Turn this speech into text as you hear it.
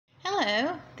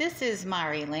Hello, this is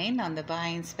Mari Lane on the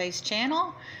Buying Space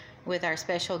channel with our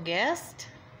special guest,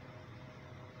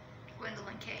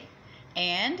 Gwendolyn Kaye.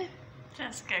 And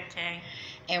Jessica Kaye.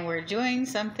 And we're doing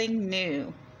something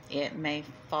new. It may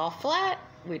fall flat,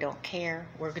 we don't care.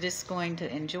 We're just going to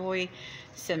enjoy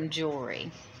some jewelry.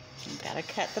 You've got to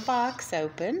cut the box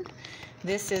open.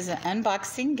 This is an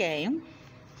unboxing game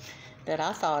that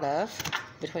I thought of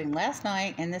between last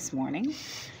night and this morning.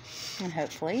 And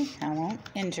hopefully I won't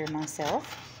injure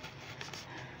myself.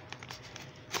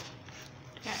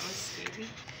 That was scary.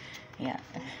 Yeah.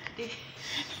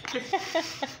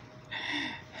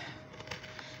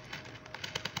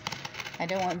 I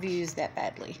don't want views that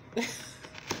badly.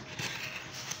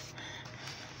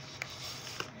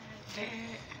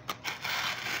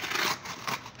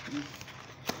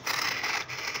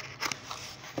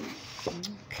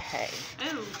 Okay.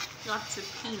 Oh, lots of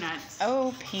peanuts.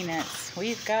 Oh, peanuts.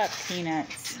 We've got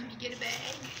peanuts. Let me get a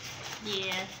bag.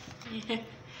 Yeah.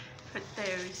 Put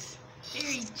those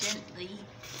very gently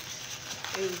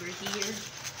over here.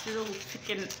 Little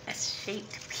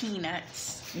chicken-shaped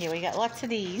peanuts. Yeah, we got lots of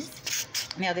these.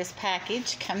 Now this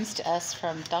package comes to us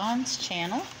from Dawn's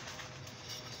channel.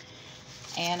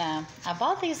 And I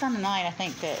bought these on the night, I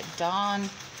think, that Dawn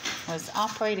was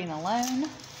operating alone.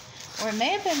 Or it may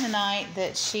have been the night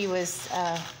that she was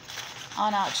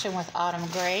on auction with Autumn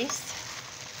Grace.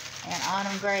 And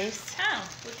Autumn Grace. Oh,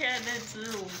 look at this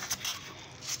little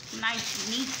nice,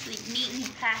 neatly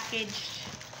packaged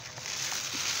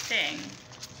thing.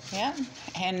 Yep.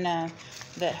 And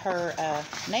that her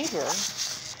neighbor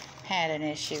had an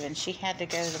issue and she had to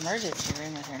go to the emergency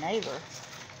room with her neighbor.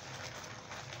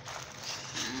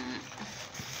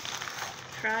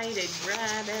 Try to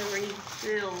grab every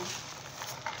little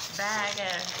bag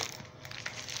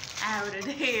out of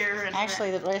there. And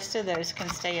Actually, the rest of those can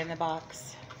stay in the box.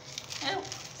 Oh,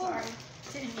 Sorry.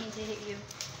 Didn't mean to hit you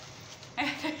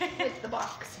with the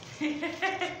box.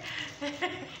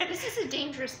 This is a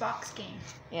dangerous box game.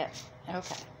 Yep.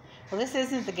 Okay. Well, this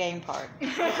isn't the game part.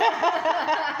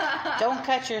 Don't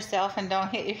cut yourself and don't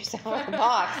hit yourself with the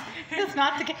box. It's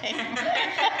not the game.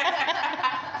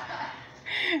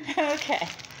 Okay.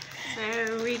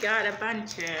 So we got a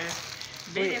bunch of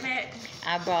bit of it.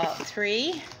 I bought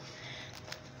 3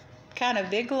 kind of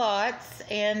big lots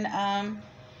and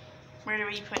Where do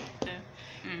we put the?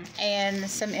 and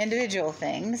some individual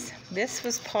things. This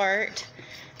was part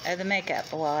of the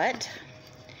makeup lot.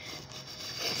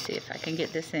 Let's see if I can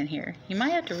get this in here. You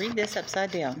might have to read this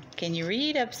upside down. Can you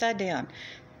read upside down?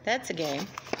 That's a game.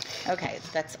 Okay,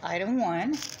 that's item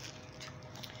 1.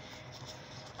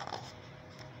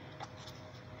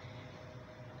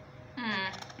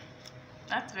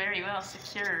 That's very well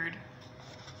secured.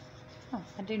 Oh,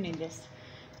 I do need this.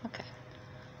 Okay.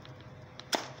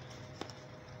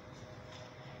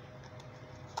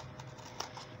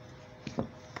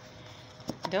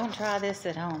 Don't try this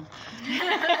at home.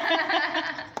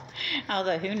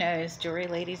 Although, who knows, jewelry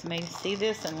ladies may see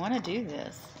this and want to do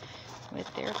this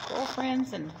with their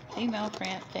girlfriends and female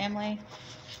family.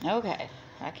 Okay,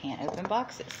 I can't open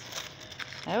boxes.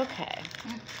 Okay.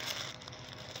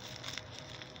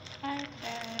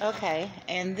 Okay,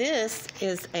 and this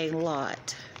is a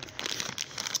lot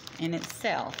in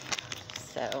itself.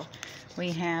 So,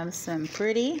 we have some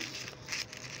pretty,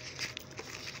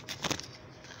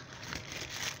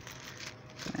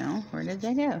 well, where did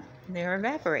they go? They're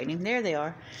evaporating. There they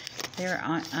are. They're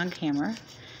on camera.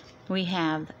 We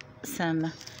have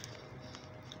some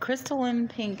crystalline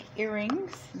pink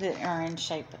earrings that are in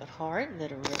shape of heart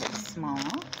that are really small.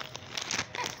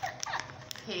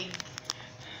 Pig.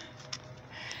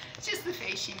 Just the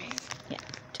face she makes. Yeah,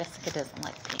 Jessica doesn't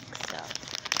like pink stuff.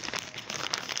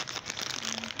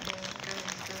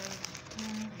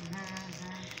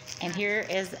 And here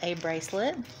is a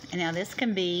bracelet. And now this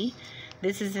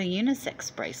is a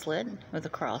unisex bracelet with a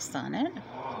cross on it.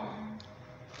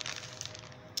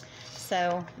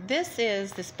 So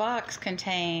this box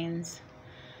contains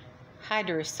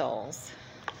hydrosols.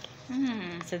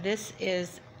 So this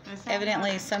is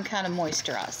evidently some kind of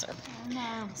moisturizer. Oh,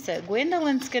 no. So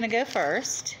Gwendolyn's going to go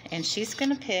first, and she's going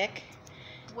to pick.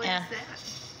 What is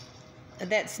that?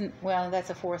 That's a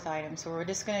 4th item, so we're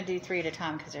just going to do 3 at a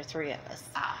time because there are 3 of us.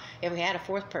 If we had a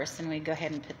 4th person, we'd go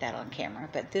ahead and put that on camera.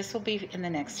 But this will be in the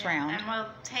next round. And we'll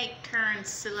take turns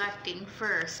selecting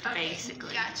first, Okay,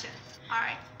 basically. Gotcha. All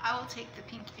right, I will take the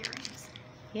pink earrings.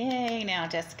 Yay! Now,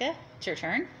 Jessica, it's your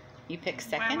turn. You pick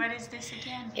second. What is this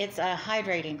again? It's a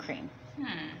hydrating cream.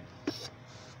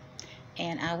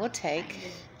 And I will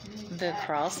take the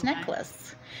cross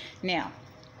necklace. Now,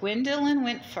 Gwendolyn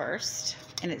went first,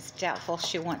 and it's doubtful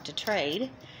she'll want to trade.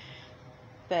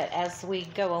 But as we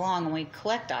go along and we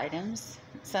collect items,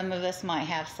 some of us might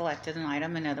have selected an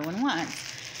item, another one won't.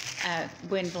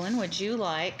 Gwendolyn, would you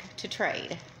like to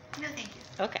trade? No, thank you.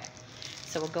 Okay,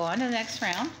 so we'll go on to the next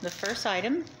round. The first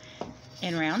item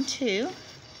in round 2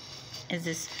 is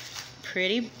this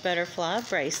pretty butterfly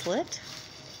bracelet.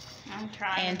 I'm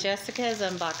trying. And Jessica is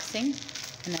unboxing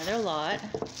another lot.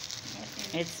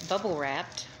 It's bubble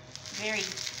wrapped. Very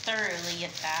thoroughly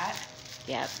at that.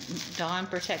 Yeah, Dawn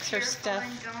protects her Careful stuff.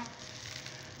 and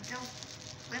don't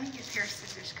let me get a pair of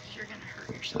scissors because you're gonna hurt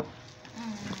yourself.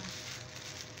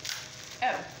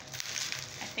 Oh,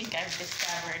 I think I've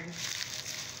discovered.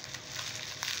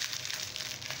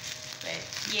 But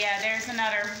yeah, there's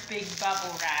another big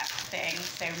bubble wrap thing,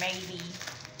 so maybe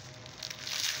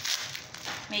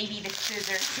the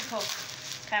scissors will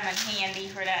come in handy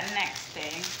for that next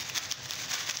thing.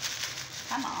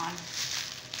 Come on.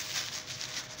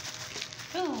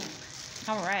 Ooh,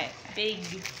 All right. big.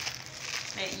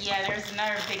 But yeah, there's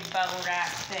another big bubble wrap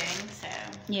thing, so.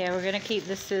 Yeah, we're going to keep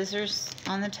the scissors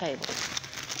on the table.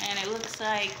 And it looks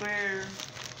like we're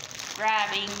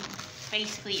grabbing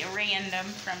basically a random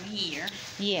from here.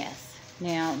 Yes.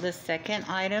 Now, the second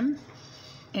item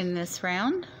in this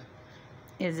round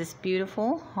is this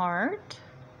beautiful heart.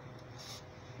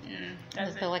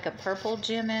 Does With like a purple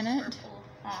gem in it. Purple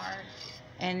heart.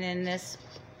 And then this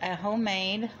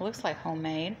homemade, looks like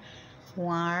homemade,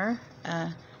 wire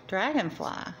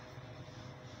dragonfly.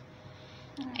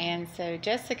 And so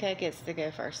Jessica gets to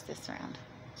go first this round.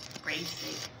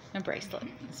 Bracelet. A bracelet.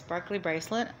 A sparkly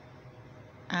bracelet.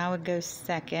 I would go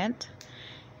second.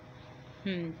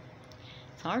 It's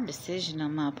a hard decision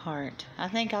on my part. I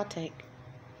think I'll take...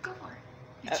 Go for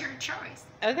it. It's your choice.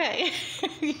 Okay.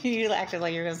 You acted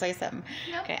like you were going to say something.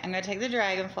 Nope. Okay, I'm going to take the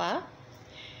dragonfly.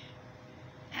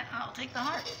 And I'll take the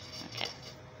heart. Okay.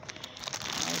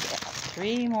 There we go.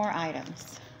 3 more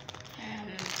items. And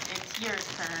it's your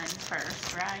turn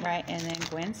first, right? Right, and then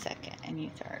Gwen second, and you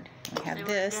third. We have So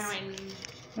this. we're going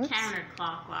Oops.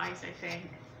 counterclockwise, I think.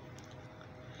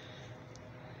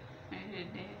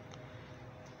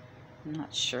 I'm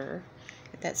not sure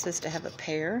if that's supposed to have a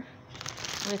pair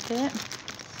with it.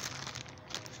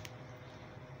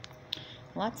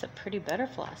 Lots of pretty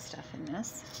butterfly stuff in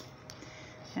this.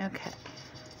 Okay.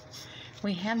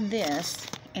 We have this,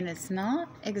 and it's not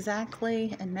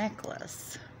exactly a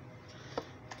necklace.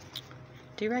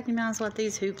 Do you recognize what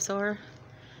these hoops are?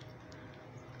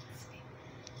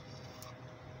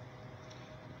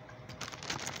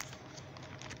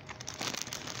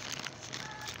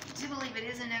 I do believe it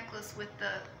is a necklace with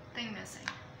the thing missing.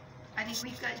 I think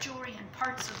we've got jewelry and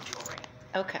parts of jewelry.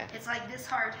 Okay. It's like this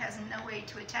heart has no way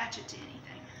to attach it to anything.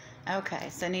 Okay,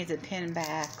 so it needs a pin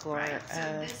back or... Right, so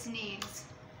this needs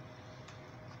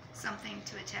something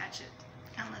to attach it,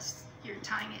 unless you're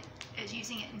tying it as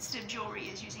using it instead of jewelry,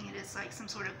 as using it as like some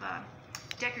sort of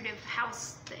decorative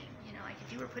house thing. You know, like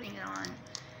if you were putting it on,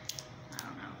 I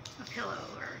don't know, a pillow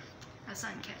or a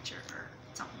sun catcher or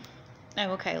something.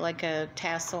 Oh, okay, like a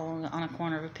tassel on a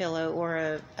corner of a pillow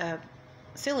or a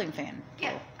ceiling fan.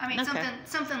 Yeah, I mean Okay.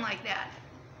 something like that.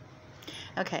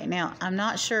 Okay, now I'm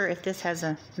not sure if this has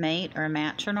a mate or a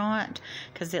match or not,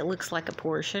 because it looks like a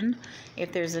portion.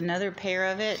 If there's another pair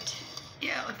of it,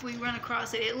 Yeah, if we run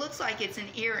across it, it looks like it's an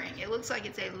earring. It looks like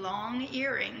it's a long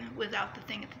earring without the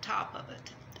thing at the top of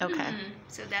it. okay,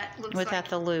 So that looks without like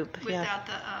the loop, yeah, without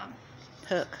the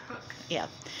hook, hook. yeah.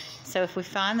 So if we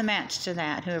find the match to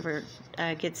that, whoever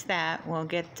gets that will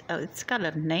get. Oh, it's got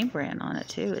a name brand on it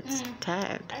too. It's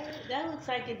tagged. That looks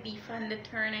like it'd be fun to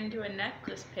turn into a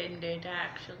necklace pendant,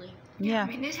 actually. Yeah. I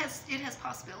mean, it has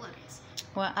possibilities.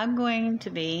 Well, I'm going to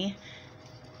be.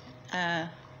 I'm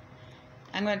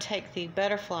going to take the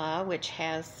butterfly, which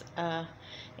has.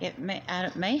 It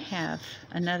may have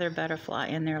another butterfly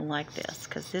in there like this,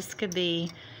 because this could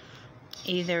be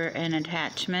either an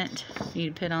attachment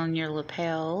you'd put on your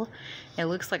lapel. It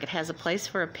looks like it has a place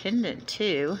for a pendant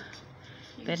too,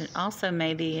 but it also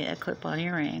may be a clip-on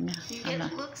earring.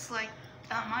 It looks like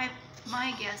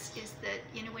my guess is that,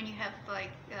 you know, when you have like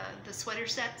the sweater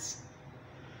sets,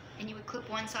 and you would clip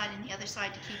one side and the other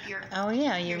side to keep your Oh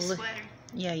yeah, your you sweater.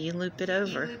 yeah, you loop it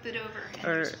over. You loop it over, and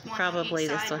Or there's one probably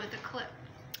on each this side one. with a clip.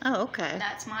 Oh, okay.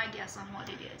 That's my guess on what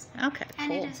it is. Okay,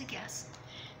 And cool. it is a guess.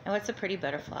 Oh, it's a pretty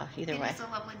butterfly either way. It is a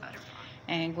lovely butterfly.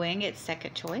 And Gwen gets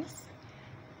second choice.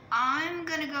 I'm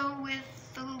gonna go with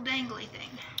the little dangly thing.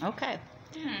 Okay.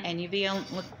 And you be on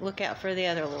look out for the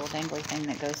other little dangly thing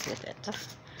that goes with it.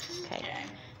 Okay.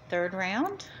 Third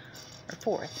round or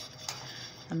fourth?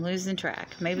 I'm losing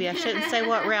track. Maybe I shouldn't say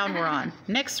what round we're on.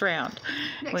 Next round.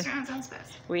 Next round sounds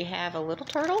best. We have a little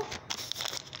turtle.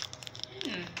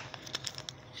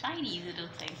 Tiny little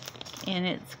thing. And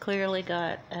it's clearly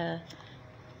got a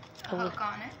hook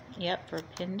on it. Yep, for a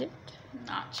pendant.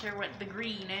 Not sure what the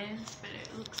green is, but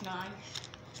it looks nice.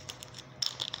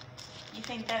 You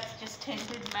think that's just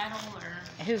tinted metal,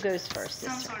 or? Who goes first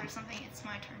Some this sort round? of something. It's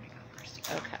my turn to go first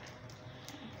again. Okay.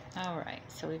 All right,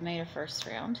 so we've made a first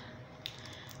round.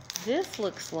 This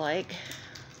looks like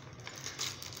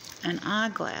an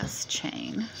eyeglass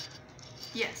chain.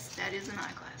 Yes, that is an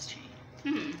eyeglass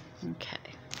chain. Okay.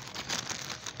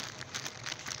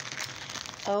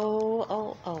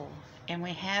 Oh. And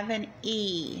we have an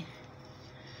E.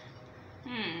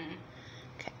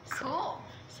 Okay. Cool.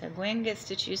 So Gwen gets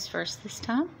to choose first this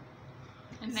time.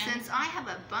 And then, Since I have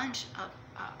a bunch of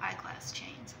eyeglass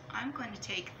chains, I'm going to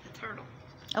take the turtle.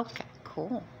 Okay,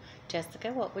 cool.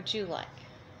 Jessica, what would you like?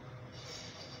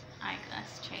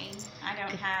 eyeglass chain. I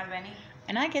don't have any.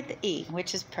 And I get the E,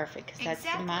 which is perfect because that's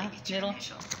Exactly. my It's your middle.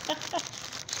 initial.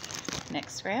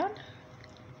 Next round.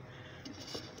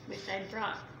 Wish I'd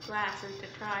brought glasses to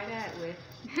try that with.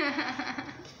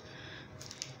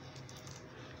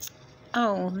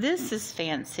 Oh, this is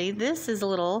fancy. This is a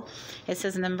little, it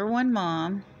says #1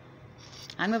 mom.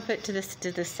 I'm going to put this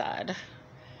to the side.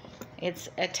 It's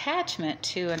attachment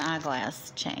to an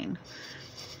eyeglass chain.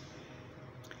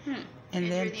 And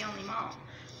And then, you're the only mom.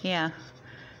 yeah.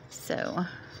 So,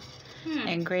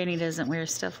 and Granny doesn't wear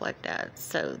stuff like that.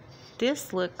 So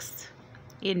this looks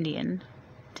Indian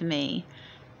to me.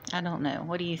 I don't know.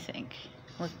 What do you think?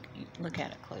 Look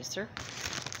at it closer.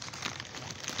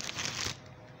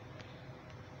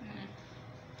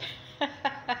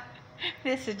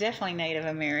 This is definitely Native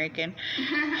American.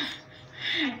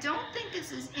 I don't think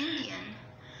this is Indian,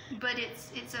 but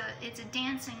it's a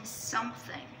dancing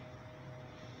something.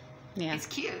 Yeah. It's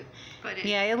cute, but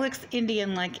Yeah, it looks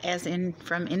Indian, like as in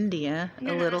from India,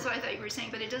 no, a little. that's what I thought you were saying,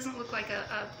 but it doesn't look like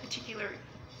a particular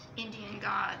Indian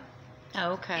god.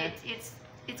 Oh, okay.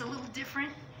 It's a little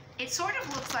different. It sort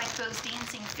of looks like those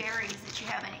dancing fairies that you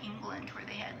have in England, where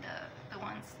they had the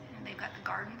ones and they've got the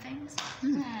garden things.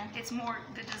 It's more,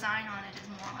 the design on it is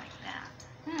more like that.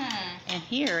 And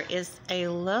here is a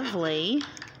lovely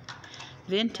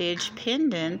vintage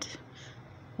pendant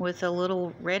with a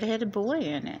little red-headed boy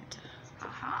in it.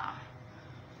 Aha.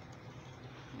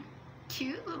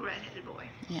 Cute little red-headed boy.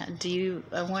 Yeah. Do you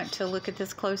want to look at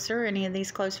this closer? Any of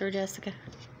these closer, Jessica?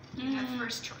 You have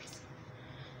first choice.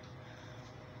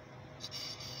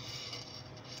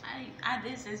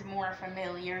 This is more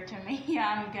familiar to me.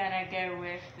 I'm gonna go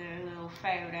with the little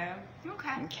photo.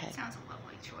 Okay. Sounds a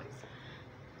lovely choice.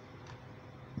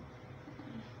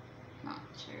 Not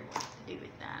sure what to do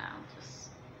with that. I'll just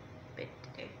bit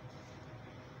to do.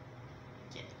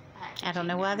 I don't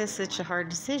know why this is such a hard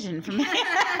decision for me.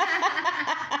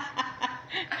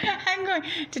 I'm going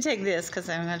to take this because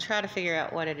I'm going to try to figure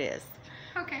out what it is.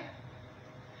 Okay.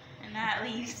 And that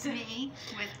leaves It's me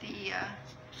with the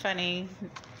Funny,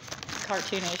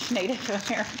 cartoonish Native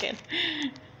American.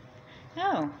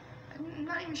 Oh, I'm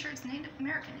not even sure it's Native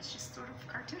American. It's just sort of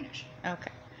cartoonish.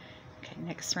 okay. Okay,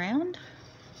 next round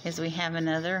is we have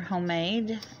another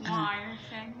homemade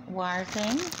wire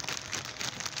thing.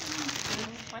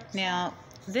 What's now,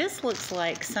 this looks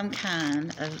like some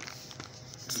kind of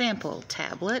sample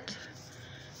tablet.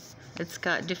 It's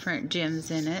got different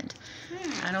gems in it.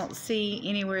 I don't see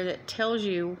anywhere that tells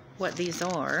you what these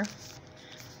are.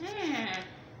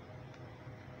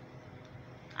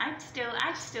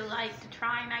 I'd still like to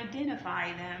try and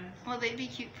identify them. Well, they'd be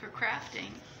cute for crafting,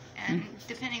 and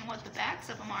depending on what the backs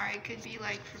of them are, it could be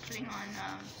like for putting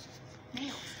on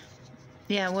nails.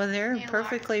 Yeah, well, they're Nail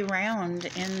perfectly round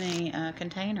in the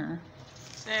container.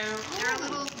 So They're a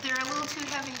little too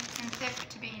heavy and thick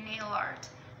to be nail art,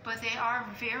 but they are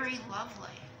very lovely.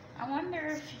 I wonder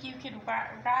if you could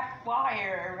wrap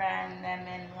wire around them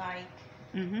and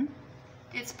like.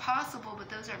 It's possible, but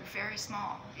those are very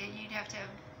small. You'd have to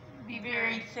be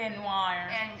Very thin wire.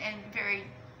 and very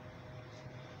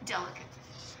delicate.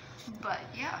 But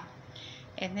yeah.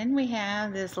 And then we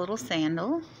have this little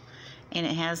sandal, and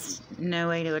it has no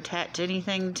way to attach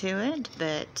anything to it,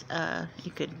 but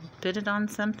you could put it on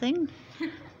something.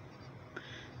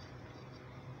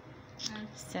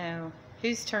 So,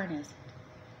 whose turn is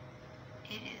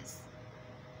it? It is.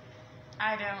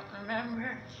 I don't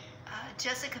remember.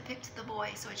 Jessica picked the boy,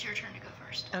 so it's your turn to go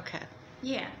first. Okay.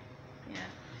 Yeah.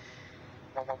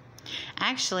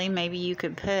 Actually, maybe you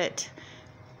could put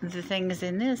the things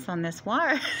in this on this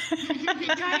wire. He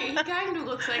kind of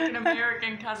looks like an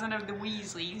American cousin of the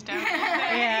Weasleys, don't he?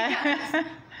 Yeah.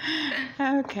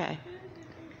 Okay.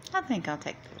 I think I'll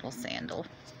take the little sandal.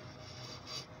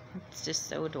 It's just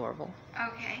so adorable.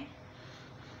 Okay.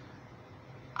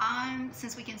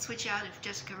 Since we can switch out if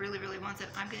Jessica really, really wants it,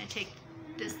 I'm going to take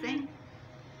this thing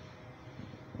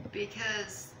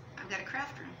because I've got a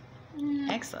craft room.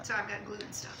 Excellent. So I've got glue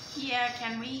and stuff. Yeah,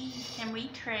 can we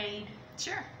trade?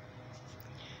 Sure.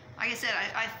 Like I said,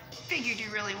 I figured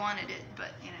you really wanted it,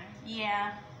 but you know.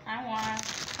 Yeah, I want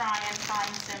to try and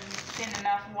find some thin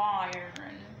enough wire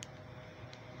and.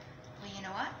 Well, you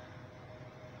know what?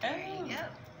 There you go.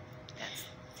 That's.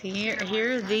 See,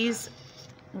 here are these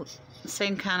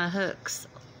same kind of hooks.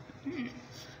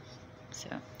 So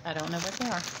I don't know what they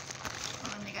are.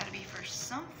 Well, then they got to be for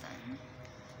something.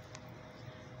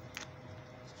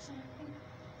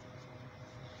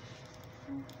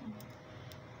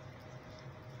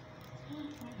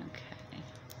 Okay.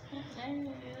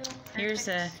 Here's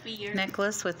a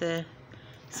necklace with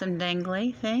some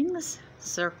dangly things,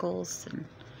 circles and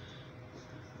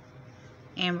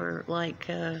amber like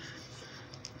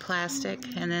plastic,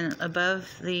 and then above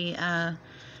the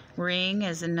ring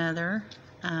is another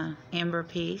amber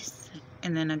piece,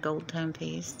 and then a gold tone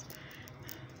piece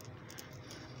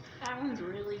That one's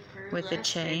really with a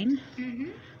chain.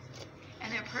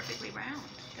 And they're perfectly round.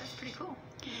 That's pretty cool.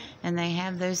 And they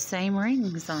have those same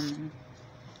rings on them.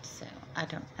 So I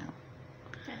don't know.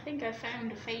 I think I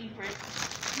found a favorite.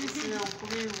 This little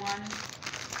blue one.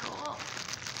 Cool.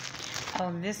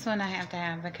 Oh, this one I have to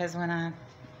have because when I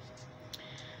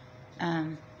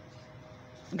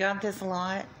got this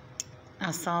lot,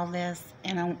 I saw this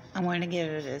and I wanted to give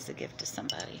it as a gift to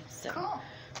somebody. So. Cool.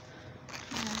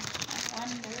 I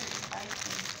wonder if I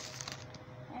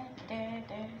can.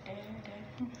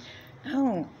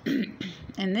 Oh,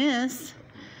 and this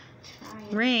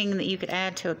ring that you could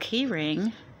add to a key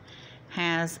ring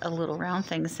has a little round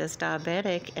thing that says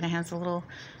diabetic, and it has a little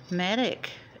medic.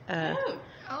 Oh,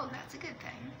 that's a good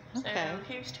thing. Okay.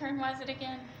 So whose turn was it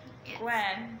again? It's,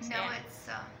 Gwen. No, it's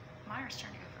Myra's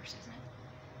turn to go first, isn't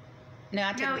it? No,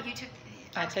 I took. No, the, you took.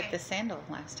 I took the sandal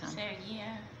last time. So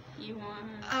yeah, you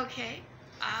want Okay,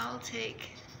 I'll take.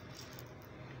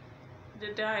 the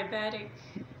diabetic.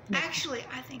 Actually,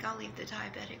 I think I'll leave the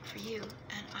diabetic for you,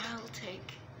 and I'll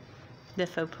take The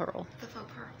faux pearl. the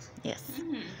faux pearls. Yes.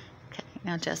 Okay.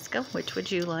 Now, Jessica, which would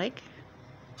you like?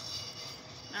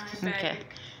 Diabetic. Okay.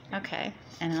 Okay.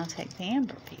 And I'll take the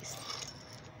amber piece.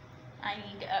 I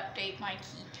need to update my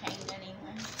keychain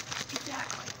anyway.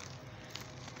 Exactly.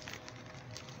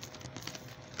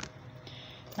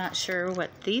 Not sure what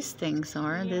these things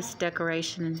are. Yeah. This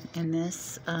decoration and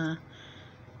this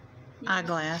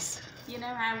eyeglass. You know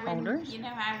how Holders? You know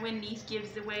how Wendy's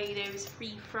gives away those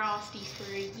free Frosties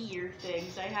for a year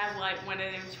things. I have like one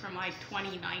of those from like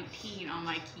 2019 on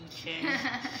my keychain.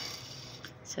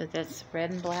 So that's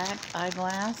red and black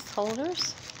eyeglass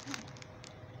holders.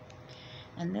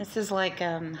 And this is like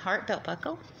heart belt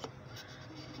buckle.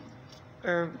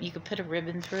 Or you could put a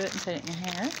ribbon through it and put it in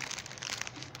your hair.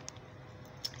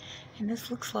 And this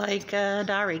looks like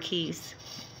diary keys.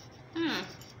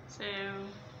 So,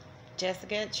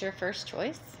 Jessica, it's your first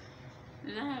choice.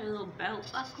 is that a little belt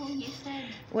buckle you said?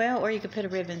 Well, or you could put a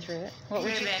ribbon through it. What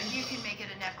would you? You can make it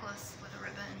a necklace with a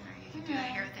ribbon, or you can do a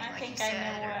hair thing I like think you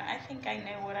said. I think I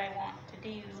know what I want to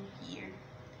do here.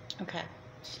 Okay.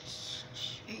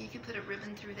 Or you could put a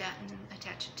ribbon through that and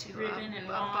attach it to Ribbon and a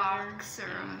wire box or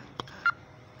and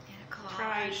a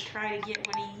collage. Try to get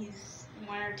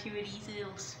one or two of these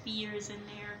little spheres in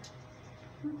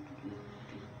there.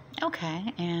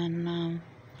 Okay, and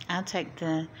I'll take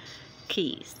the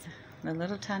keys, the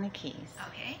little tiny keys.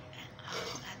 Okay, and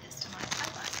I'll add this to my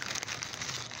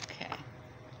eyeglass. Okay.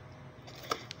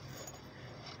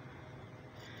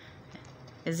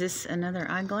 Is this another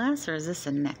eyeglass or is this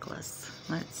a necklace?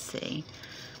 Let's see.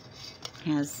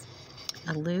 Has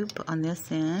a loop on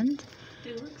this end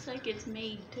It looks like it's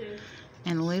made to.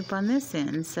 and a loop on this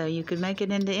end, so you could make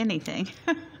it into anything.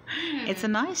 It's a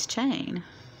nice chain.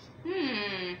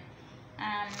 Any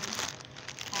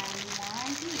more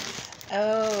ideas?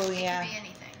 Oh, It yeah. could be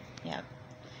anything. Yep.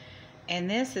 And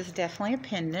this is definitely a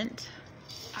pendant.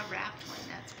 A wrapped one,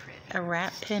 that's pretty. A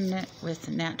wrap pendant with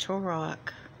natural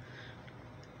rock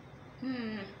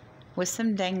with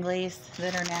some danglies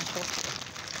that are natural.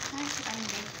 How could I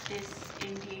make this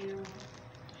into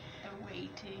a way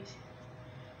to?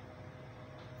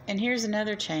 And here's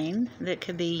another chain that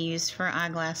could be used for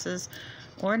eyeglasses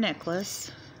or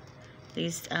necklace.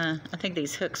 These, I think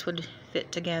these hooks would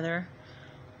fit together.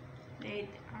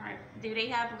 Do they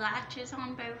have latches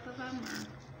on both of them,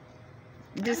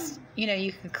 or Just, you know,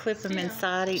 you could clip them Still.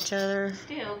 inside each other.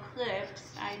 still clips?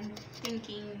 I'm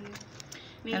thinking.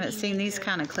 I haven't seen these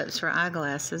kind of clips for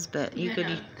eyeglasses, but you No, could.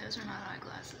 no, those are not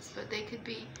eyeglasses, but they could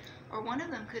be, or one of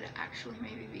them could actually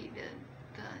maybe be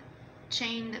the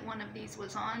chain that one of these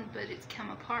was on, but it's come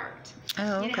apart.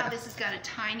 Oh, okay. You know how this has got a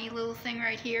tiny little thing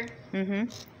right here, Mm-hmm.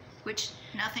 which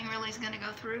nothing really is going to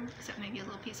go through except maybe a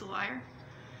little piece of wire.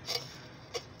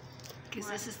 Because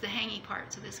this is the hangy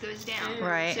part, so this goes down. Ooh,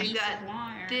 Right. So you piece got of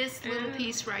wire. this little Ooh.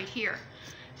 piece right here.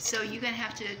 So you're going to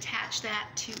have to attach that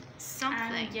to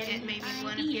something. getting It may be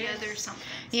one of the ideas. other somethings.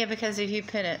 Yeah, because if you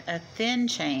put a thin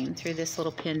chain through this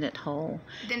little pendant hole,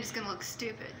 Then it's going to look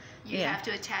stupid. You Yeah. have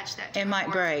to attach that to it a might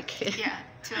more, break. Yeah,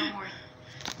 to a more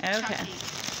Okay. chunky,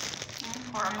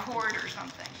 or a cord or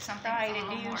something. Something Try that's a to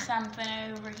little do more. something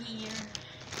over here.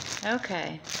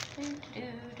 Okay.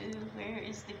 Where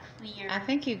is the clear? I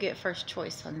think you get first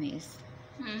choice on these.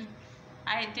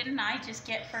 I just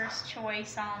get first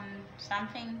choice on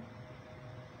something?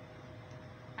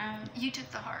 You took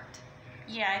the heart,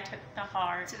 Yeah, I took the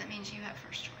heart. so that means you have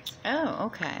first choice. Oh,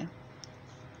 okay.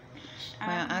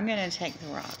 Well, I'm gonna take the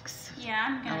rocks. Yeah,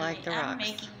 I'm gonna. I like the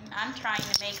rocks. I'm trying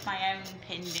to make my own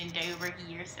pendant over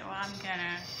here, so I'm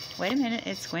gonna. Wait a minute,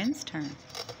 it's Gwen's turn.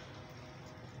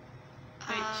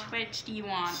 Which do you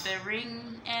want? The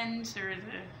ring ends or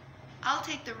the? I'll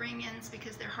take the ring ends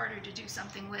because they're harder to do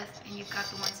something with, and you've got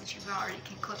the ones that you've already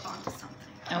can clip onto something.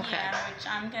 Okay. Yeah, which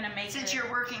I'm gonna make. Since you're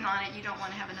working on it, you don't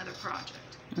want to have another project.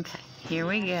 Okay, here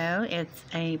we go. It's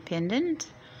a pendant,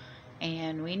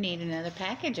 and we need another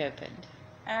package opened.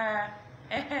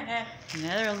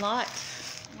 Another lot.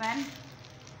 When?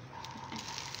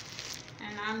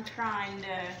 And I'm trying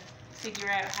to figure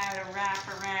out how to wrap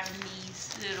around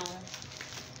these little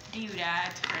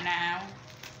doodads for now,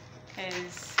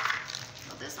 because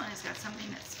Well, this one has got something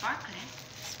that's sparkly.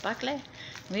 Sparkly?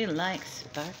 We like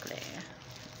sparkly.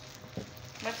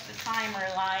 what's the timer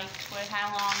like?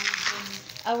 How long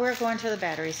you've Oh, we're going to the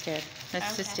battery's dead.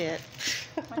 That's just Okay. it.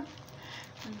 been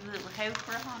a little hope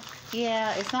rock?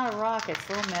 Yeah, it's not a rock. It's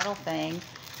a little metal thing.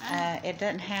 It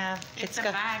doesn't have. It's a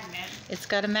magnet. It's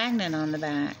got a magnet on the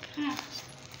back, Hmm.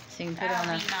 so you can put it on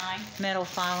That'll a be nice. metal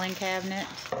filing cabinet.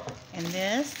 And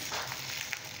this.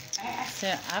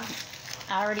 So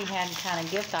I already had kind of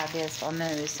gift ideas on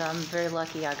those, so I'm very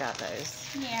lucky I got those.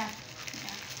 Yeah.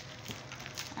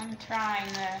 I'm trying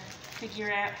to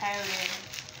figure out how to.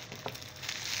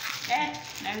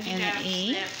 No, you And the don't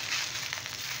E?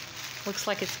 slip. Looks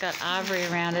like it's got ivory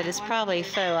around it. It's probably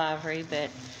faux ivory, but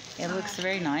it looks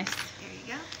very nice. Here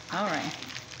you go. All right.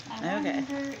 I Okay.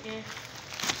 wonder if.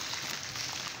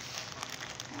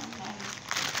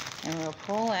 And we'll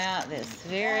pull out this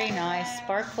very nice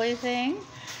sparkly thing.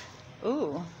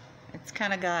 Ooh, it's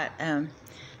kind of got a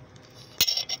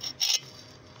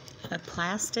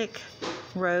plastic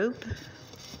rope.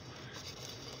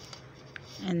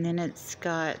 And then it's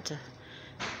got,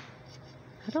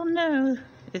 I don't know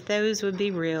if those would be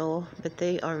real, but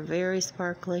they are very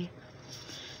sparkly.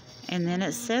 And then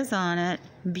it says on it,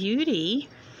 beauty.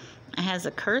 It has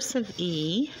a cursive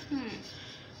E.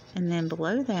 And then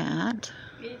below that,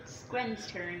 It's Gwen's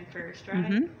turn first,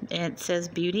 right? it says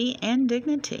beauty and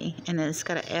dignity. And then it's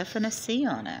got an F and a C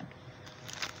on it.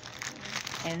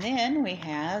 And then we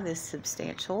have this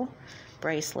substantial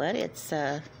bracelet. It's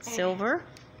silver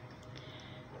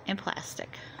and plastic.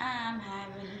 I'm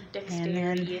having And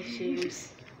dexterity then- issues.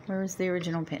 Where's the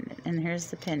original pendant? And here's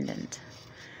the pendant.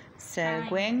 So Fine.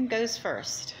 Gwen goes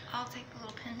first. I'll take the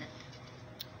little pendant.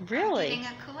 I'm Really? getting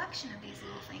a collection of these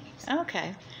little thingies.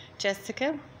 Okay.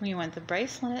 Jessica, you want the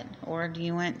bracelet or do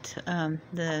you want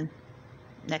the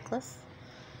necklace?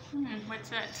 What's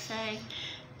that say?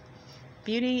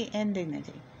 Beauty and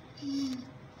dignity.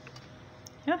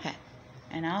 Okay.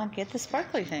 And I'll get the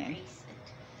sparkly thing,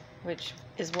 which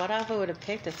is what I would have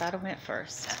picked if I'd have went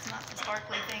first. That's not the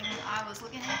sparkly thing I was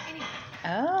looking at anyway.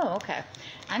 Oh, okay.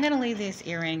 I'm going to leave these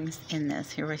earrings in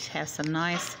this. Here we have some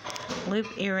nice loop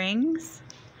earrings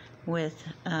with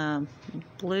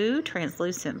blue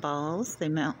translucent balls. They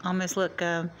almost look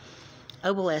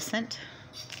opalescent,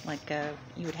 like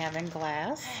you would have in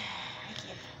glass.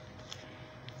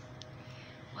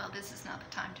 Well, this is not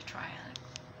the time to try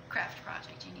a craft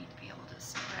project. You need to be able to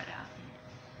spread out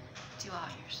and do all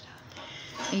your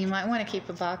stuff. You might want to keep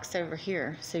a box over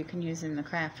here so you can use in the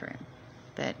craft room.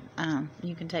 But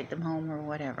you can take them home or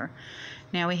whatever.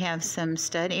 Now we have some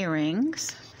stud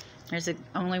earrings. There's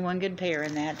only one good pair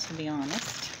in that, to be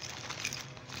honest.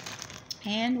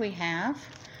 And we have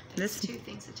There's this. two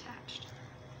things attached.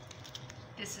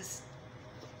 This is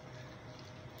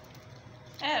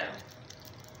Oh.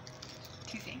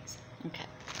 two things. Okay.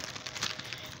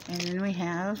 And then we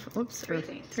have, oops, Three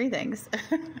things. 3 things.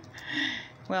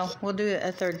 Well, we'll do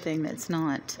a third thing that's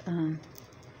not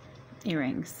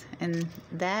earrings. And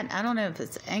that, I don't know if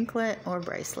it's anklet or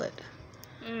bracelet.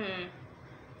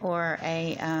 or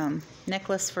a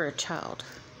necklace for a child?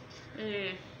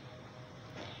 And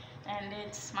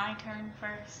it's my turn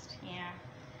first. Yeah.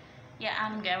 Yeah,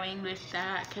 I'm going with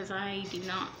that because I do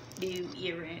not do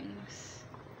earrings.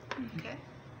 Okay.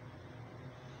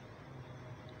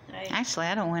 Actually,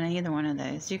 I don't want either one of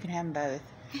those. You can have them both.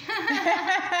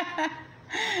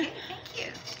 Okay, thank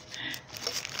you.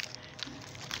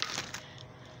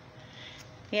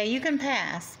 Yeah, you can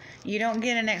pass. You don't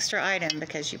get an extra item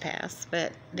because you pass,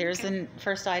 but there's Okay. a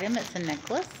first item. It's a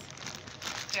necklace.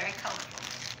 Very colorful.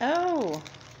 Oh,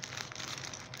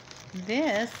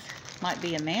 this might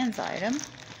be a man's item.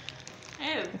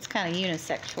 Oh, It's kind of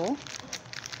unisexual.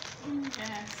 I'm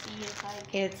gonna see if I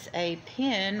can. It's a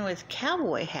pin with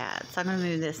cowboy hats. I'm going to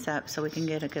move this up so we can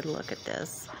get a good look at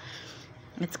this.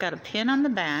 It's got a pin on the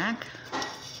back.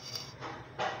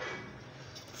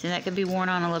 So that could be worn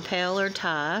on a lapel or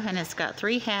tie. And it's got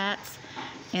 3 hats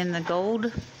in the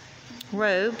gold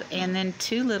robe and then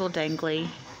 2 little dangly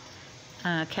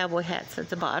cowboy hats at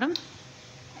the bottom.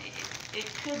 It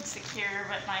could secure,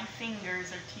 but my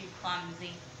fingers are too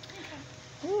clumsy.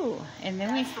 Ooh, and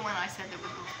then we, That's the one I said that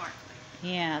would go sparkly.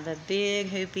 yeah, the big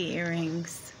hoopy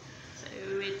earrings. So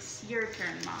it's your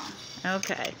turn, Mom.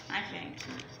 Okay. I think.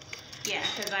 Yeah,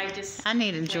 because I just. I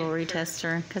need a went jewelry for-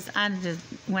 tester because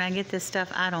when I get this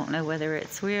stuff, I don't know whether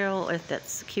it's real, if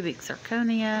that's cubic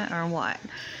zirconia or what.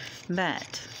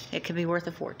 But it could be worth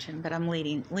a fortune. But I'm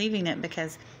leaving it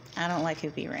because I don't like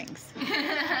hoop earrings.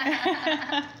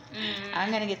 I'm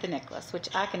going to get the necklace, which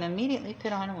I can immediately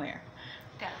put on and wear.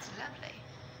 That's lovely.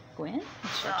 Gwen?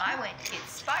 it's So your I turn. went,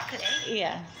 it's sparkly,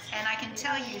 Yeah. and I can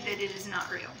tell you that it is not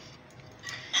real.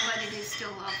 But it is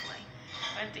still lovely.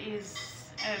 What is.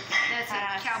 Okay. That's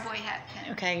pass. a cowboy hat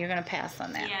pin. Okay, you're going to pass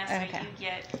on that. Yeah, so okay. you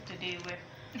get to do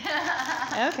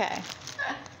with. Okay.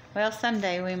 Well,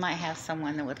 someday we might have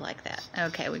someone that would like that.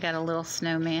 Okay, we got a little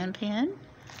snowman pin.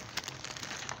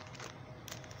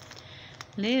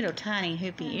 Little tiny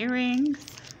hoopy earrings.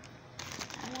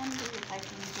 I wonder if I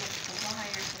can get the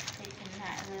wires of taking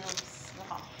that little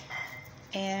slot.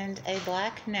 And a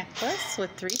black necklace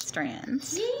with 3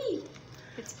 strands. Yee!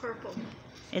 It's purple.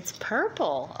 It's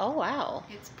purple. Oh, wow.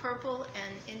 It's purple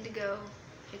and indigo.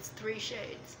 It's 3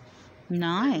 shades. But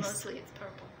Nice. mostly it's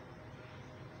purple.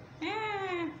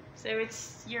 Ah, so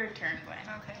it's your turn, Gwen.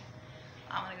 Okay.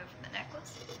 I'm gonna go for the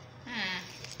necklace.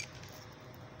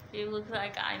 You look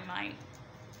like I might.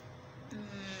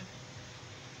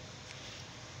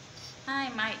 I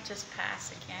might just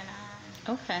pass again.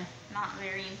 I'm Okay. not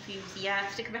very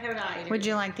enthusiastic about either. Would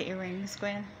you like the earrings,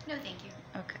 Gwen? No, thank you.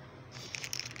 Okay.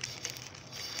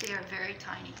 They are very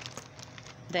tiny.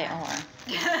 They are.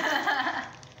 Yeah,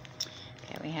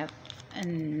 Okay, we have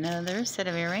another set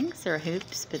of earrings. They're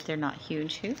hoops, but they're not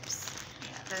huge hoops.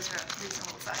 those are a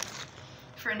reasonable size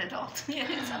for an adult.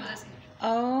 Yeah, some of those.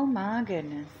 Oh my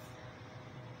goodness.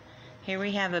 Here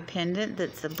we have a pendant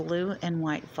that's a blue and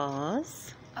white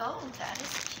vase. Oh, that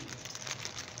is cute.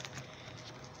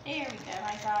 There we go.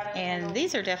 I got it. And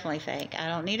these are definitely fake. I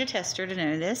don't need a tester to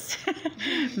know this,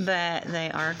 but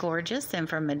they are gorgeous, and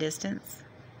from a distance,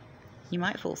 you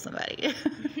might fool somebody.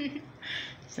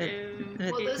 So,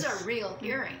 But Well, those it's- are real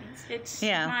earrings. it's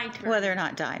Yeah, my turn. well, they're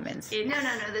not diamonds. It's, No.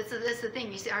 That's the thing.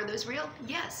 You say, are those real?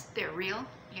 Yes, they're real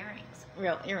earrings.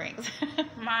 Real earrings.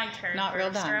 my turn. Not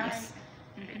real first, diamonds.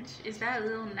 Right? Is that a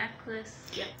little necklace?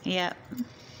 Yep. Yep.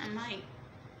 I might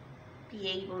be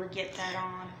able to get that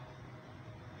on.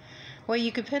 Well,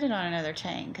 you could put it on another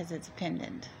chain because it's a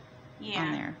pendant Yeah.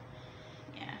 on there.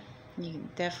 Yeah. You can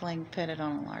definitely put it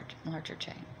on a larger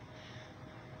chain.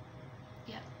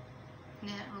 Yep. And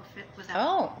it will fit without.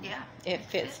 Oh, Yeah. it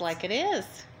fits like it is.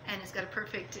 And it's got a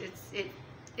perfect.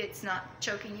 It's not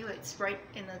choking you. It's right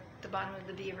in the bottom of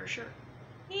the V of her shirt.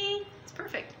 It's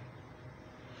perfect.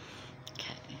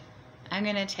 Okay. I'm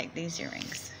going to take these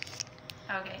earrings.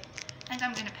 Okay. And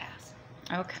I'm gonna pass.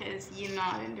 Okay. Because you're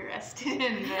not interested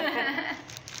in that.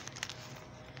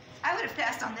 I would have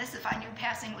passed on this if I knew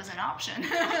passing was an option.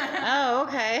 Oh,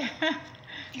 okay. If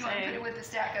you want to put it with a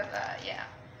stack of, yeah.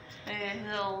 A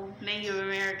little Native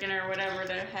American or whatever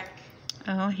the heck.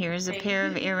 Oh, here's a pair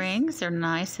of earrings. They're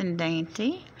nice and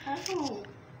dainty.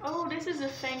 Oh, this is a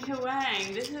Feng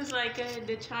Huang. This is like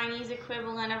the Chinese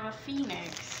equivalent of a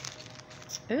phoenix.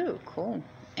 Ooh, cool.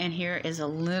 And here is a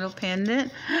little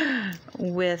pendant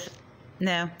with,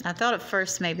 no, I thought at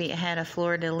first maybe it had a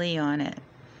fleur-de-lis on it.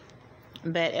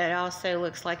 But it also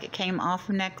looks like it came off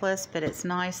a necklace, but it's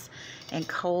nice and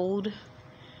cold.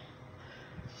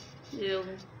 Little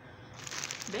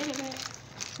baby.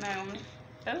 No.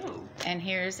 Oh. And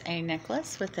here's a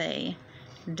necklace with a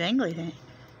dangly thing,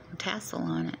 tassel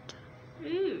on it.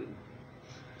 Ooh.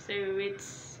 So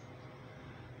it's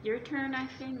Your turn, I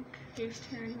think. Whose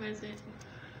turn was it?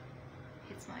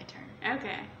 It's my turn.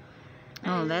 Okay.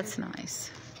 Oh, that's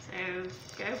nice. So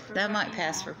go for That what might you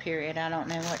pass want. for period. I don't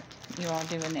know what you all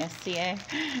do in the SCA.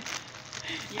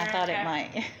 You're I thought it okay.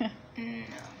 might. No.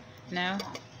 No?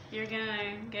 You're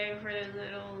gonna go for the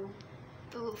little.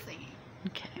 The little thingy.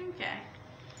 Okay.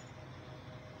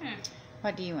 Okay.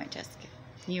 What do you want, Jessica?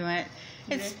 You want,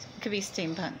 it could be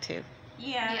steampunk too.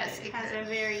 Yeah, Yes, it it has could. a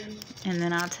very. And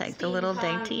then I'll take the little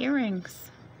dainty Steampunk. earrings.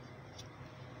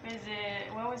 Is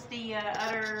it? What was the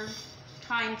other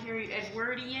time period?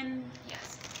 Edwardian.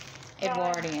 Yes.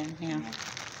 Edwardian, yeah.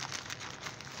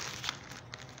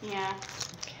 Yeah.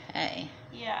 Okay.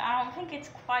 Yeah, I don't think it's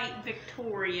quite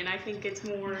Victorian. I think it's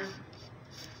more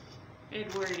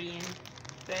Edwardian.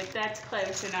 But that's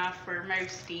close enough for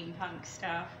most steampunk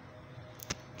stuff.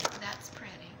 That's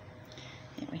pretty.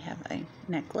 And we have a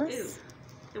necklace. Ooh.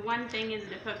 The one thing is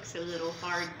the hook's a little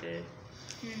hard to.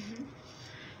 Mm-hmm.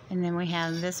 And then we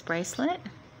have this bracelet.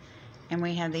 And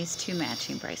we have these two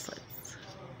matching bracelets.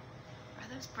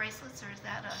 Are those bracelets or is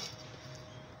that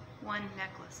a one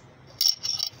necklace?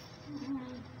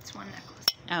 It's one necklace.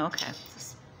 Oh, okay.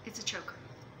 It's a choker.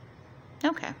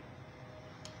 Okay.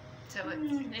 So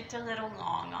it's It's a little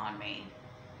long on me.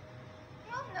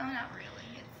 well, no, not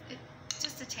really. It's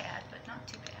just a tad, but not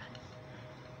too bad.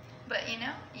 But you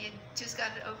know, you just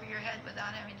got it over your head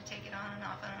without having to take it on and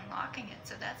off and unlocking it.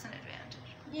 So that's an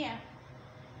advantage. Yeah.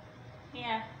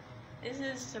 Yeah. This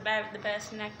is about the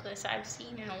best necklace I've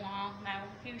seen in a while. Now,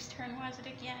 whose turn was it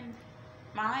again?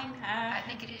 Mine? I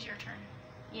think it is your turn.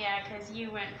 Yeah, because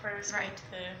you went first Right. with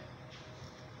the...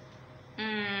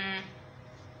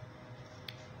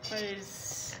 What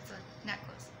is... That's a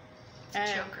necklace.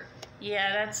 It's a choker.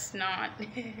 Yeah, that's not...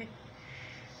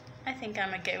 I think I'm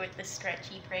going to go with the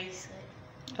stretchy bracelet.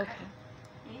 Okay.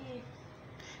 Yeah.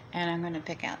 And I'm going to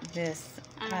pick out this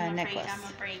I'm necklace. afraid I'm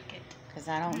going to break it. Because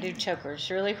I don't do chokers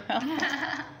really well.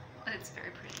 It's very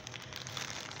pretty.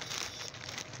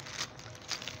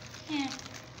 Yeah.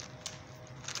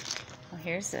 Well,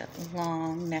 here's a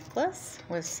long necklace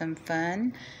with some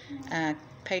fun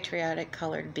patriotic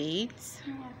colored beads.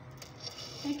 Yeah.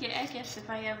 I guess if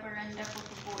I ever end up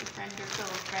with a boyfriend or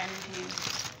girlfriend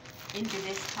who's into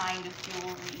this kind of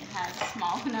jewelry and has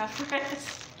small enough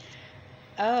wrists.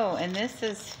 Oh, and this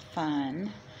is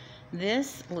fun.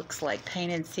 This looks like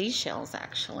painted seashells,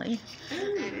 actually.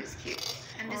 It is cute.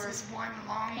 And this is one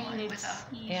long one Painted with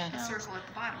Yeah. a circle at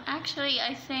the bottom. Actually,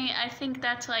 I think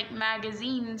that's like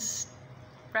magazines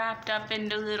wrapped up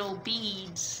into little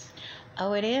beads.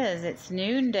 Oh, it is. It's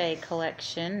Noonday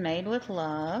Collection, made with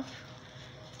love.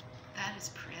 That is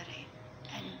pretty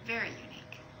and very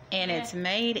unique. And Yeah. it's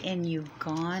made in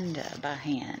Uganda by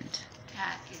hand.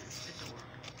 That is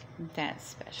adorable. That's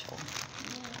special.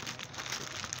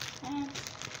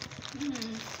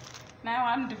 Now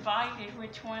I'm divided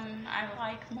which one I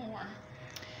like more.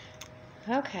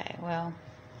 Okay, well.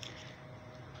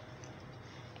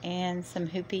 And some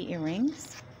hoopy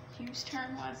earrings. Whose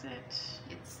turn was it?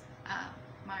 It's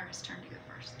Myra's turn to go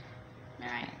first.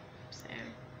 Alright, so.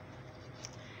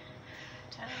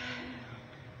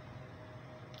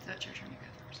 So it's your turn to go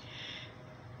first.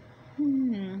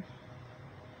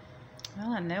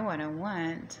 Well, I know what I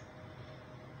want.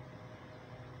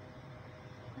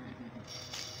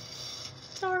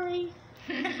 Sorry.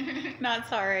 Not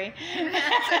sorry.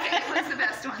 That's okay. What's the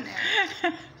best one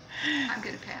there? I'm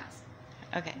going to pass.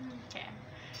 Okay. Okay.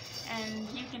 And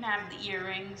you can have the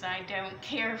earrings. I don't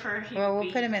care for hoopy. Well,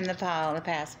 we'll put them in the pile, the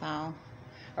pass pile.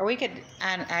 Or we could,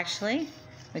 actually,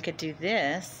 we could do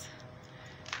this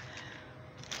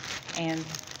and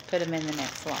put them in the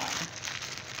next slot.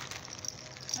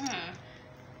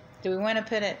 Do we want to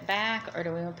put it back or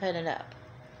do we want to put it up?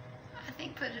 I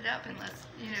think put it up unless,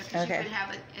 because you Okay. could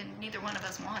have it and neither one of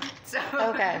us want it. So.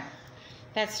 Okay.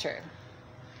 That's true.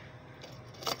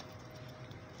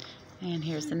 And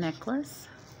here's the necklace.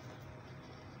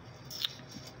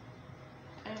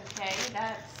 Okay,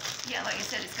 that's... Yeah, like I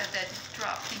said, it's got that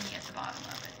drop thingy at the bottom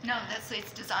of it. No,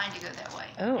 it's designed to go that way.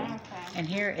 Oh, Okay. and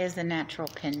here is a natural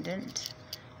pendant.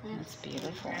 That's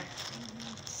beautiful.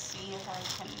 Let's see if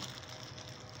I can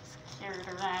secure it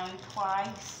around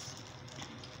twice.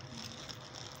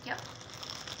 Yep.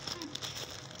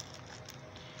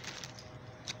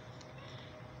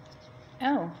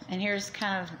 Oh, and here's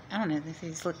kind of, I don't know,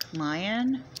 these look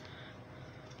Mayan.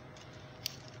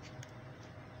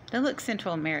 They look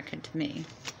Central American to me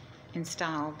in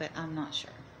style, but I'm not sure.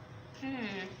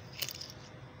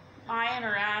 Mayan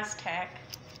or Aztec.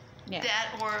 Yeah.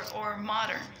 That or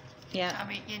modern. Yeah. I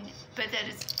mean, but that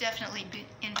is definitely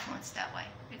influenced that way.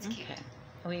 It's cute. Okay.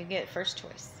 Well, you get first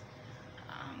choice.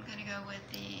 I'm gonna go with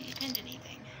the pendant-y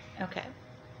thing. Okay.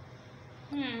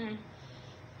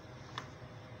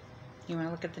 You want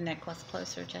to look at the necklace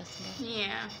closer, Jessica?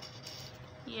 Yeah.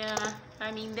 Yeah.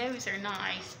 I mean, those are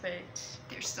nice, but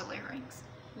They're still earrings.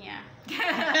 yeah.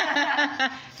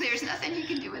 There's nothing you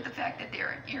can do with the fact that they're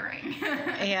an earring.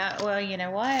 Yeah, well, you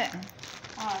know what?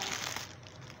 Oh.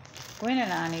 Gwen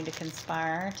and I need to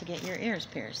conspire to get your ears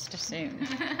pierced soon.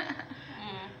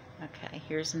 Okay,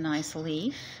 here's a nice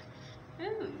leaf.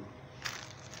 Ooh.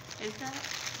 Is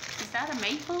that a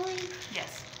maple leaf?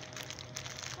 Yes.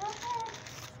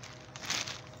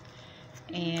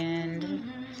 And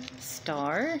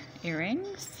star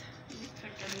earrings.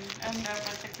 I end up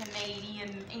with the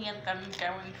Canadian anthem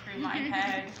going through my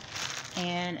head.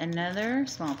 And another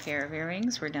small pair of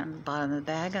earrings. We're down at the bottom of the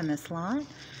bag on this lot.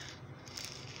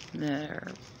 They're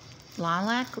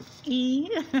lilac-y.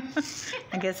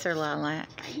 I guess they're lilac.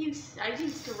 I used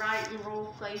to write and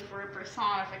role play for a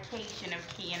personification of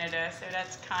Canada, so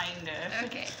that's kind of.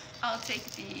 Okay, I'll take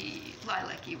the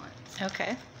lilac-y ones.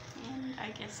 Okay. And I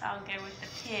guess I'll go with the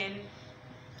pin.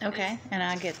 Okay, and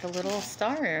I get the little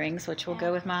star earrings, which will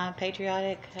go with my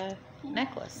patriotic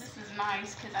necklace. This is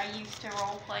nice because I used to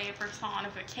role play a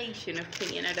personification of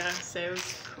Canada, so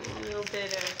it's cool. A little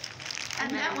bit of. And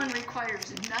that one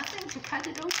requires nothing to cut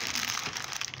it open.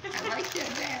 I like that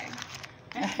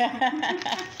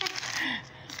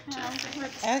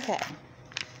bag. Okay.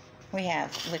 We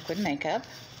have liquid makeup,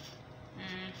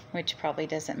 which probably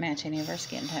doesn't match any of our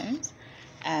skin tones.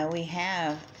 We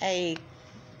have a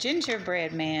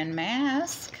gingerbread man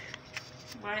mask.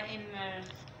 What in the...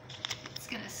 It's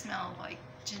going to smell like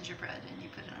gingerbread and you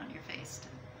put it on your face.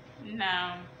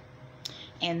 No.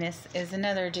 And this is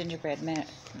another gingerbread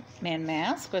man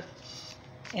mask with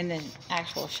in the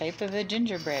actual shape of a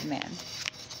gingerbread man.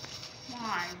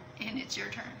 Why? And it's your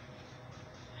turn.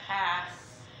 Pass.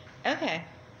 Okay.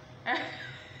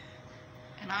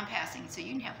 And I'm passing, so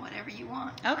you can have whatever you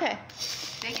want. Okay.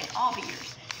 They can all be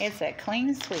yours. It's a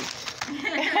clean sweep.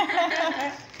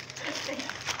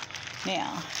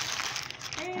 Now,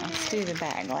 let's do the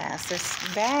bag last.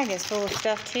 This bag is full of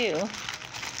stuff too.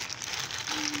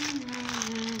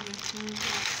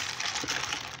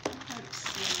 Let's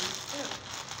see.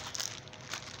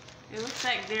 It looks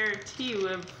like there are two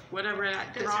of whatever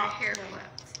that Those are drop. hair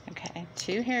clips. Okay,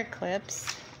 2 hair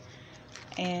clips.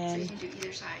 So And you can do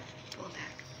either side. Pull it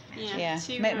back. yeah,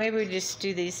 two maybe we just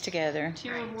do these together.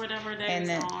 Two of whatever those And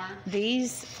then are.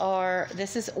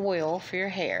 this is oil for your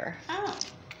hair. Oh.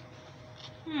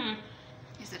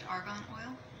 Is it argan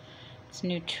oil? It's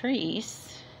Nutrice.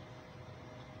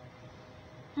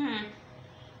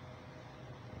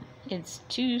 It's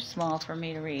too small for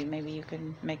me to read. Maybe you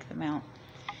can make them out.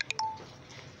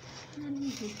 Oh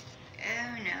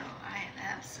no, I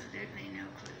have absolutely no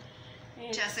clue.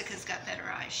 It's Jessica's got better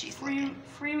eyes. She's looking.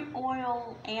 fruit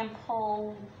oil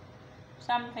ampoule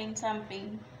something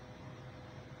something.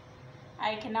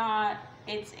 I cannot.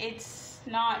 It's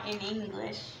not in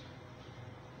English.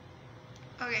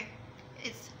 Okay,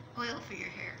 it's oil for your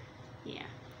hair. Yeah.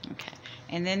 Okay.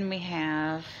 And then we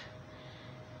have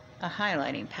a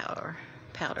highlighting powder.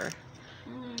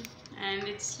 And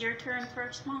it's your turn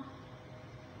first, Mom.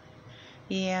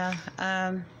 Yeah.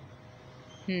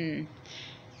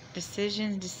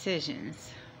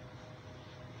 Decisions.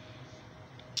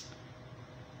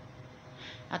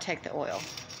 I'll take the oil.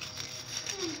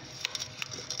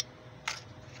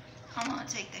 I'm gonna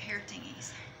take the hair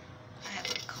thingies. I have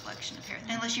a collection of hair,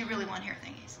 unless you really want hair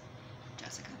thingies,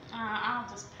 Jessica. I'll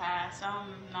just pass. I'm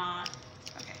not.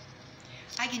 Okay.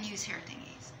 I can use hair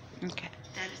thingies. Okay.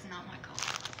 That is not my color.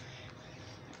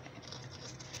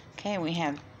 Okay, we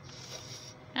have,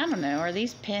 I don't know, are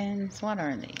these pins? What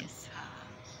are these?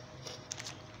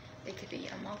 They could be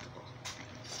multiple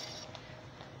things.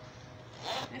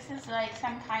 This is like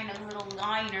some kind of little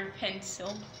liner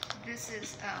pencil. This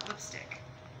is lipstick.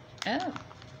 Oh,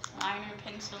 Liner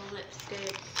pencil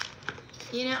lipstick.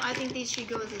 You know, I think these should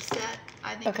go as a set.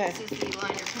 I think Okay. this is the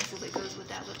liner pencil that goes with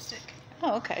that lipstick.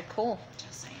 oh, okay, cool.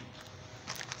 Just saying.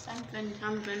 Something,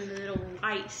 little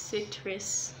white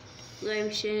citrus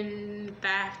lotion,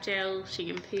 bath gel,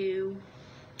 shampoo.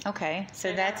 Okay, so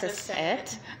So that's a that's a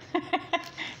set.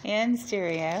 In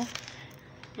stereo.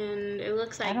 And it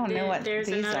looks like I don't know what there's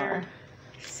these another are.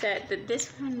 set that this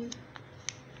one.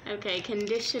 Okay,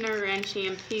 conditioner and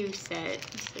shampoo set.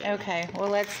 So. Okay, well,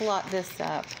 let's lock this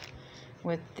up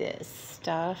with this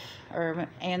stuff,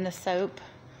 and the soap.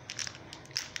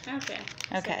 Okay.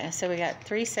 Okay, so we got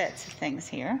 3 sets of things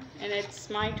here. And it's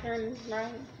my turn,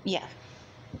 right? Yeah,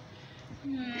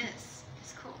 This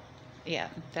is cool. yeah,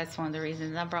 that's one of the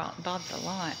reasons I bought the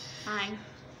lot. Fine.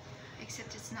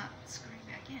 Except it's not screwing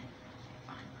back in.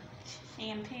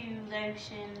 shampoo,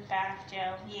 lotion, bath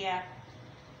gel. Yeah,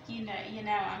 you know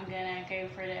I'm gonna go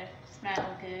for the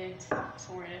smell good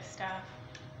sort of stuff.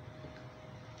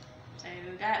 So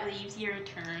that leaves your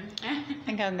turn. I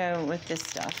think I'll go with this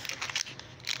stuff.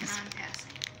 I'm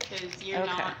passing. Because you're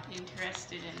Okay. not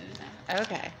interested in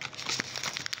Okay.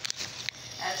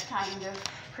 That's kind of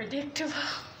predictable.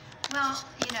 Well,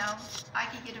 you know, I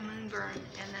could get a moonburn,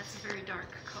 and that's a very dark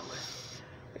color.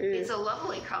 It's a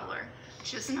lovely color,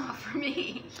 just not for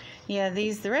me. Yeah,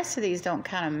 the rest of these don't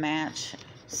kind of match,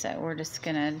 so we're just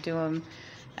gonna do them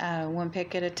one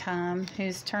pick at a time.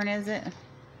 Whose turn is it?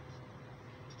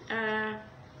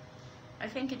 I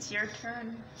think it's your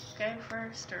turn. Go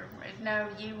first, or no,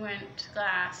 you went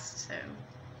last, so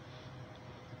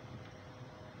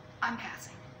I'm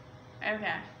passing.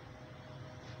 okay.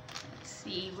 Let's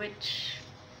see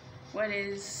what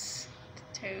is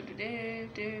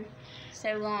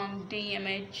so long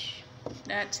damage.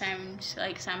 That sounds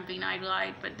like something I'd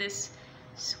like, but this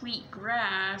sweet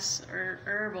grass or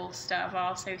herbal stuff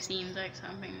also seems like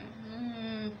something.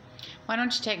 Why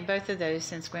don't you take both of those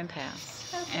since Gwen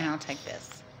passed? Okay. And I'll take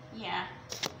this. Yeah,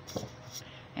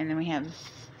 And then we have,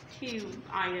 2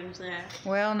 items left.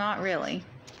 well, not really.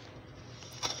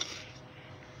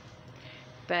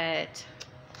 But,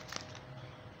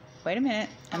 wait a minute.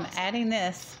 I'm adding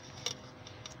this.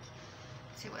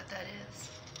 See what that is.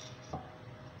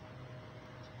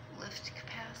 Lift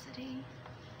capacity.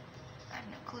 I have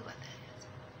no clue what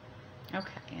that is.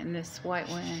 Okay, and this white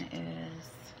one is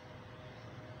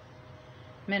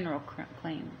mineral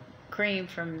cream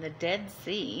from the Dead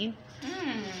Sea.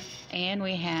 And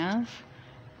we have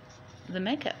the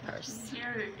makeup purse.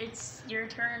 It's your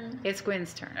turn. It's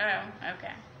Gwen's turn. Oh,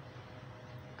 okay.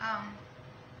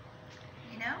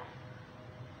 You know,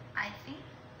 I think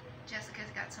Jessica's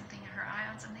got something in her eye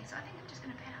on something, so I think I'm just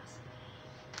gonna pass.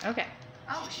 Okay.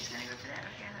 Oh, she's gonna go for that.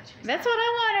 Okay, I thought she was. That's what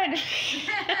I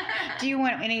wanted. Do you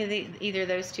want any of either of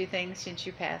those two things since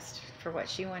you passed for what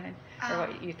she wanted or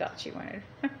what you thought she wanted?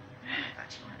 I thought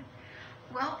she wanted.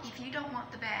 Well, if you don't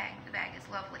want the bag is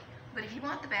lovely. But if you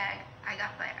want the bag, I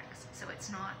got bags, so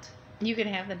it's not. You can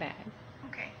have the bag.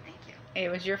 Okay, thank you. It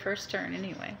was your first turn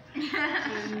anyway.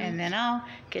 And then I'll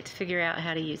get to figure out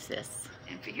how to use this.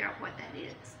 And figure out what that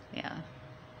is. Yeah.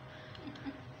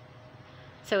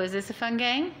 So is this a fun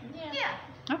game? Yeah.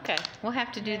 Yeah. Okay. We'll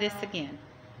have to do this again.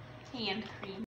 Hand cream.